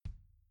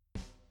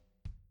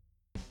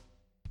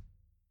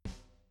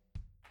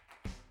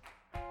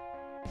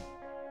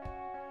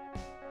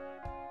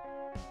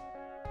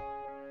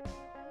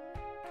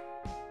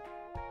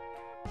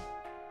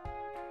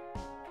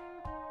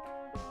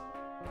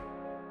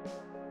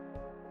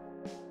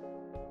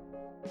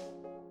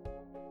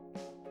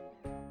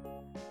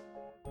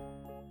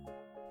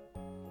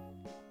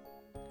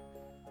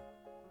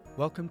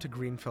Welcome to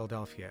Green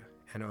Philadelphia,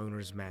 an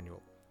owner's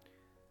manual.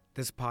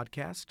 This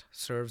podcast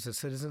serves the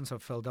citizens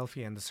of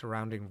Philadelphia and the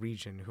surrounding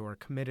region who are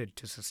committed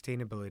to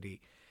sustainability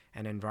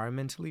and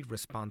environmentally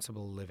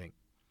responsible living.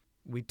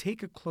 We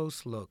take a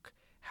close look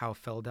how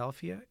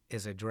Philadelphia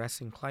is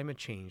addressing climate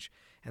change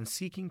and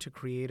seeking to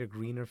create a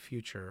greener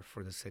future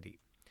for the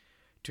city.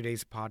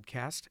 Today's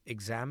podcast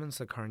examines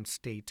the current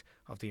state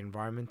of the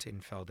environment in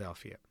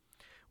Philadelphia.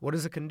 What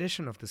is the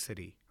condition of the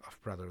city of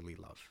brotherly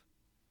love?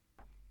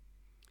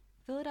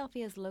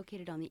 Philadelphia is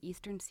located on the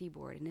eastern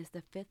seaboard and is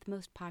the fifth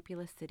most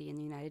populous city in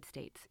the United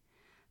States.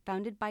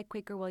 Founded by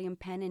Quaker William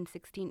Penn in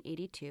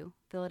 1682,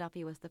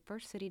 Philadelphia was the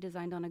first city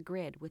designed on a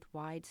grid with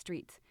wide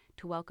streets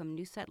to welcome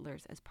new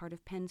settlers as part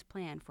of Penn's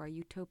plan for a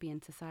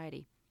utopian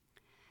society.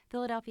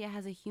 Philadelphia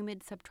has a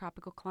humid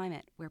subtropical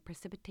climate where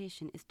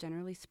precipitation is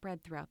generally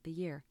spread throughout the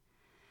year.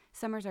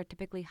 Summers are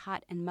typically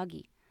hot and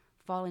muggy,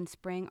 fall and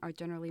spring are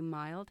generally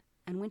mild,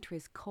 and winter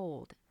is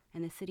cold,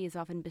 and the city is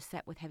often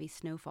beset with heavy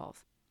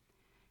snowfalls.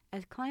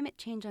 As climate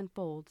change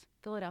unfolds,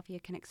 Philadelphia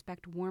can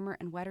expect warmer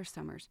and wetter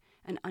summers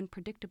and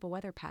unpredictable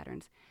weather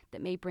patterns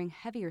that may bring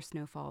heavier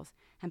snowfalls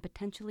and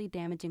potentially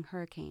damaging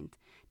hurricanes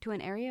to an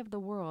area of the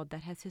world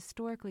that has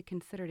historically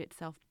considered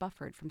itself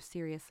buffered from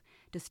serious,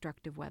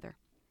 destructive weather.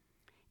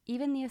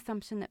 Even the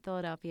assumption that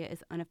Philadelphia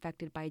is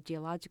unaffected by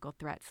geological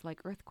threats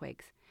like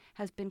earthquakes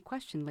has been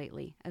questioned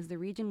lately as the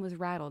region was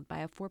rattled by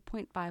a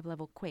 4.5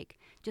 level quake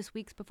just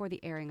weeks before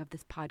the airing of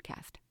this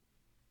podcast.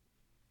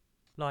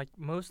 Like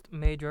most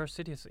major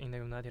cities in the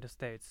United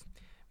States,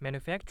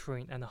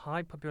 manufacturing and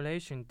high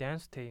population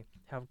density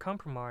have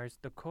compromised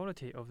the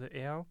quality of the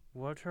air,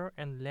 water,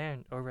 and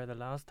land over the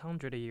last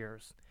 100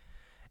 years.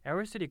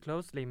 Every city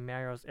closely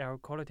measures air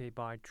quality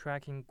by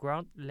tracking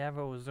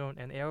ground-level ozone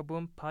and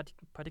airborne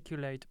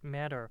particulate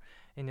matter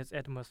in its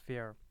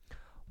atmosphere.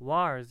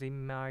 While they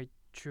might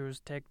choose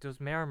to take those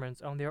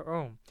measurements on their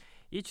own,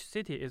 each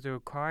city is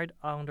required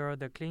under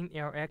the Clean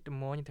Air Act to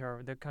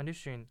monitor the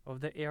condition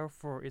of the air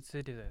for its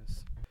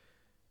citizens.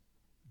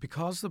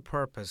 Because the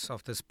purpose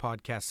of this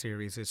podcast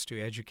series is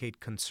to educate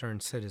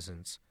concerned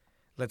citizens,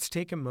 let's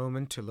take a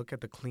moment to look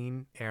at the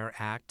Clean Air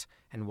Act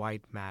and why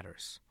it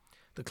matters.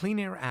 The Clean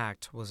Air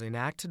Act was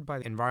enacted by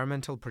the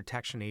Environmental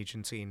Protection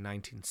Agency in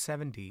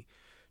 1970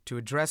 to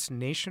address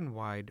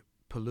nationwide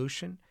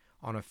pollution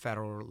on a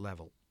federal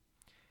level.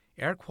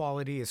 Air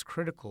quality is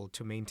critical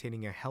to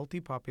maintaining a healthy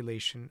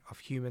population of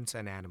humans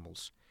and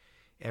animals.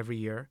 Every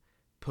year,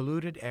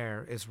 polluted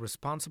air is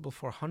responsible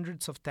for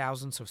hundreds of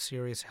thousands of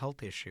serious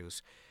health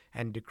issues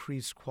and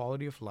decreased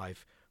quality of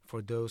life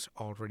for those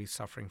already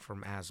suffering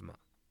from asthma.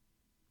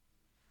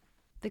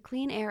 The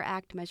Clean Air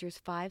Act measures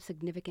 5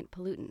 significant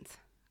pollutants: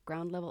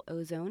 ground-level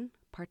ozone,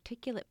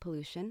 particulate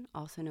pollution,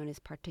 also known as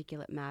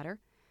particulate matter,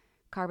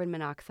 carbon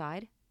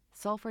monoxide,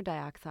 sulfur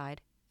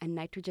dioxide, and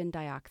nitrogen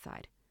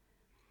dioxide.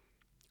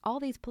 All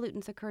these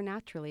pollutants occur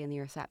naturally in the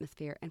Earth's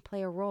atmosphere and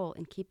play a role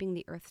in keeping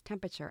the Earth's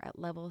temperature at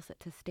levels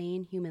that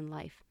sustain human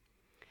life.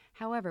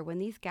 However, when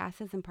these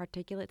gases and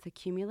particulates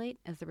accumulate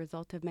as a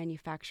result of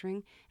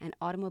manufacturing and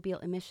automobile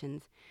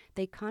emissions,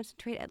 they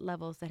concentrate at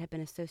levels that have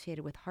been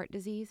associated with heart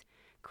disease,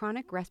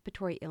 chronic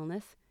respiratory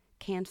illness,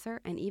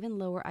 cancer, and even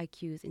lower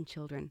IQs in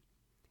children.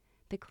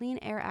 The Clean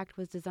Air Act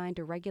was designed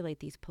to regulate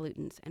these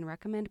pollutants and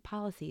recommend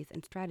policies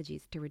and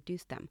strategies to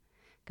reduce them.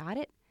 Got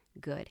it?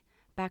 Good.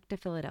 Back to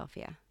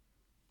Philadelphia.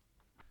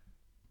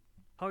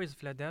 How is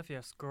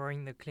Philadelphia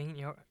scoring the Clean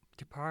Air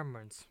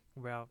departments?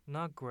 Well,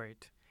 not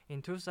great.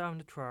 In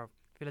 2012,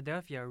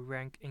 Philadelphia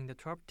ranked in the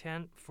top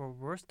 10 for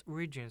worst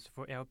regions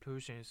for air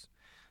pollution.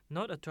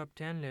 Not a top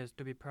 10 list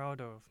to be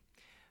proud of.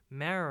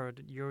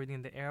 Measured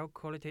using the Air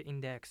Quality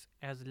Index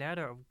as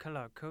letter of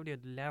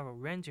color-coded level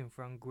ranging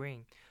from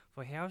green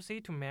for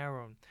healthy to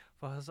maroon.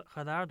 For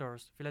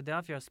hazardous,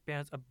 Philadelphia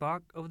spends a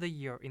bulk of the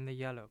year in the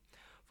yellow.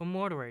 For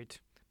moderate,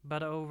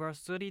 but over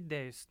 30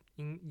 days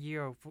in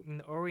year in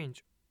the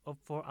orange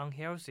for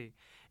unhealthy,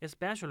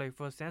 especially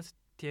for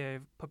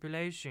sensitive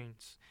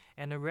populations,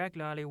 and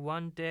regularly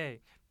 1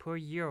 day per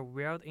year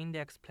where the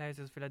index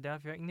places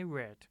Philadelphia in the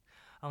red,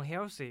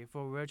 unhealthy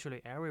for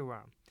virtually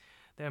everyone.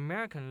 The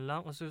American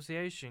Lung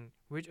Association,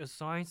 which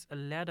assigns a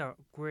letter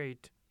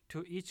grade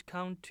to each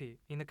county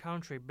in the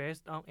country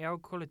based on air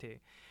quality,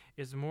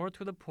 is more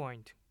to the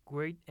point,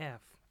 grade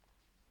F.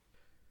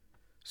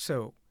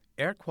 So,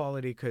 air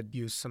quality could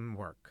use some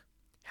work.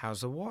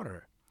 How's the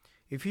water?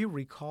 If you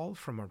recall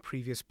from our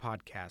previous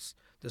podcast,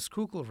 the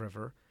Schuylkill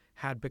River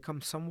had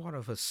become somewhat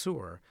of a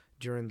sewer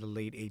during the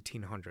late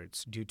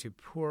 1800s due to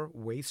poor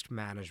waste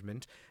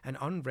management and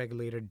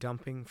unregulated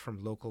dumping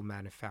from local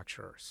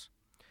manufacturers.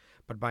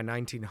 But by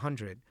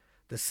 1900,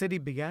 the city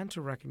began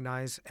to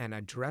recognize and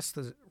address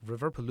the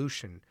river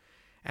pollution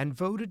and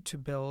voted to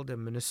build a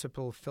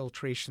municipal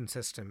filtration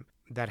system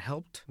that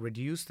helped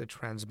reduce the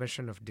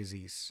transmission of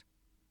disease.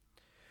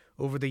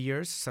 Over the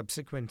years,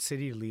 subsequent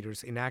city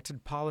leaders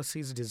enacted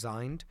policies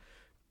designed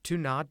to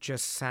not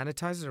just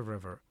sanitize the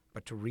river,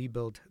 but to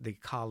rebuild the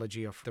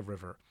ecology of the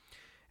river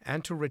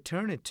and to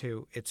return it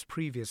to its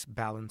previous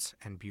balance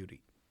and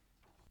beauty.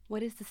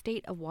 What is the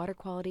state of water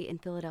quality in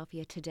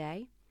Philadelphia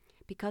today?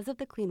 Because of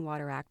the Clean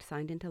Water Act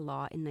signed into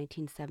law in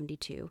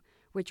 1972,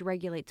 which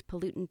regulates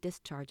pollutant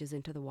discharges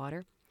into the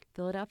water,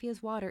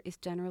 Philadelphia's water is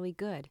generally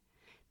good.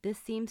 This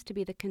seems to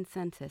be the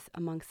consensus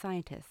among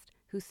scientists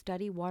who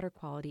study water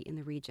quality in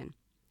the region.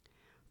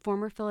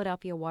 Former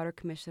Philadelphia Water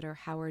Commissioner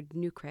Howard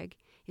Neukrug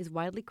is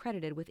widely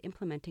credited with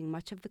implementing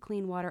much of the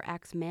Clean Water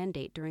Act's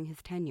mandate during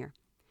his tenure.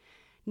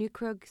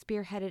 Neukrug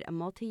spearheaded a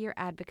multi-year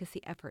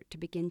advocacy effort to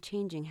begin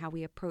changing how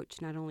we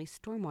approach not only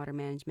stormwater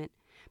management,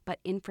 but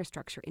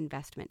infrastructure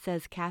investment,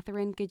 says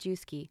Catherine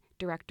Gajewski,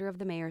 director of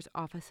the Mayor's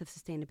Office of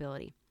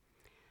Sustainability.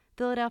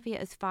 Philadelphia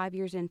is 5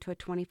 years into a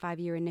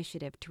 25-year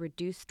initiative to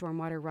reduce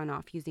stormwater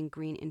runoff using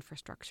green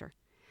infrastructure.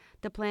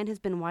 The plan has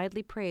been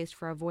widely praised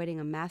for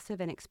avoiding a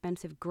massive and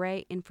expensive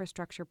gray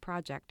infrastructure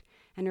project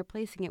and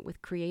replacing it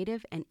with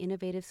creative and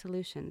innovative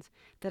solutions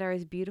that are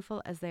as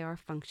beautiful as they are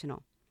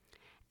functional.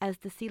 As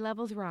the sea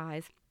levels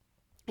rise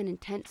and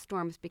intense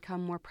storms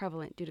become more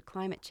prevalent due to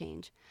climate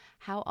change,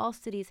 how all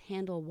cities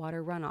handle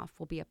water runoff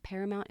will be of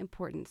paramount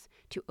importance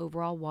to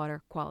overall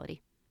water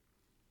quality.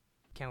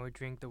 Can we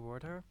drink the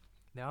water?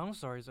 The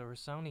answer is a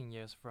resounding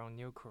yes from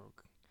Neukrug.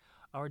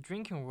 Our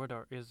drinking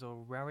water is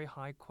of very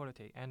high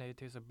quality and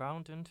it is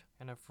abundant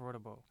and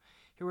affordable.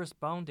 He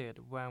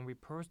responded when we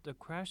posed the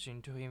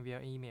question to him via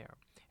email.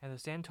 At the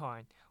same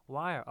time,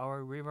 while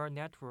our river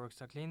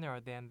networks are cleaner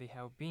than they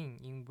have been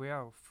in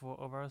well for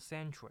over a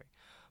century,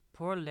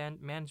 poor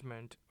land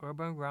management,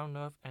 urban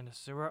runoff, and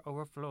sewer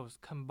overflows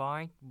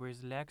combined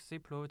with legacy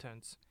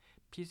pollutants,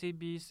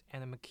 PCBs,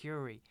 and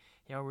mercury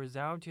have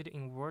resulted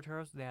in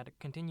waters that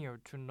continue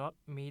to not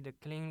meet the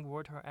Clean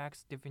Water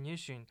Act's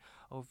definition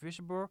of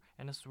fishable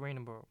and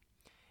swimmable.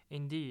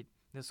 Indeed,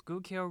 the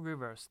Schuylkill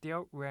River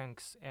still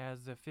ranks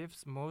as the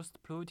 5th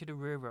most polluted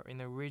river in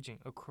the region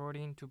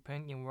according to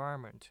Penn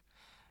Environment,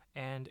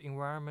 an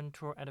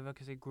environmental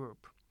advocacy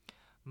group.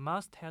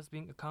 Much has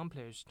been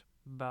accomplished,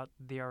 but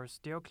there is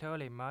still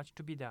clearly much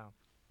to be done.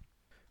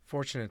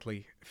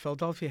 Fortunately,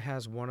 Philadelphia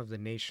has one of the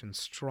nation's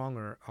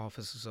stronger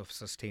offices of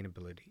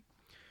sustainability.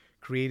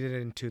 Created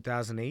in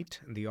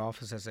 2008, the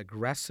office has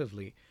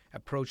aggressively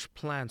approached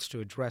plans to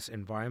address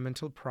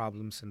environmental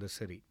problems in the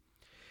city.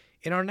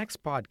 In our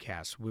next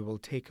podcast, we will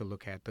take a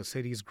look at the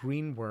city's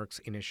Green Works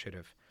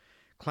initiative,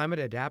 climate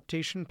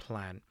adaptation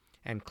plan,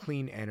 and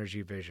clean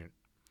energy vision.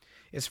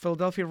 Is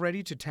Philadelphia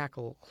ready to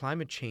tackle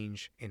climate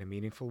change in a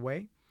meaningful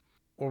way?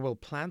 Or will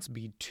plans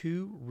be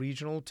too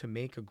regional to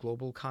make a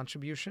global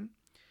contribution?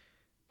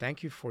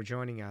 Thank you for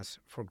joining us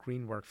for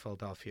Green Work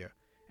Philadelphia,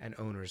 an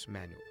owner's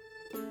manual.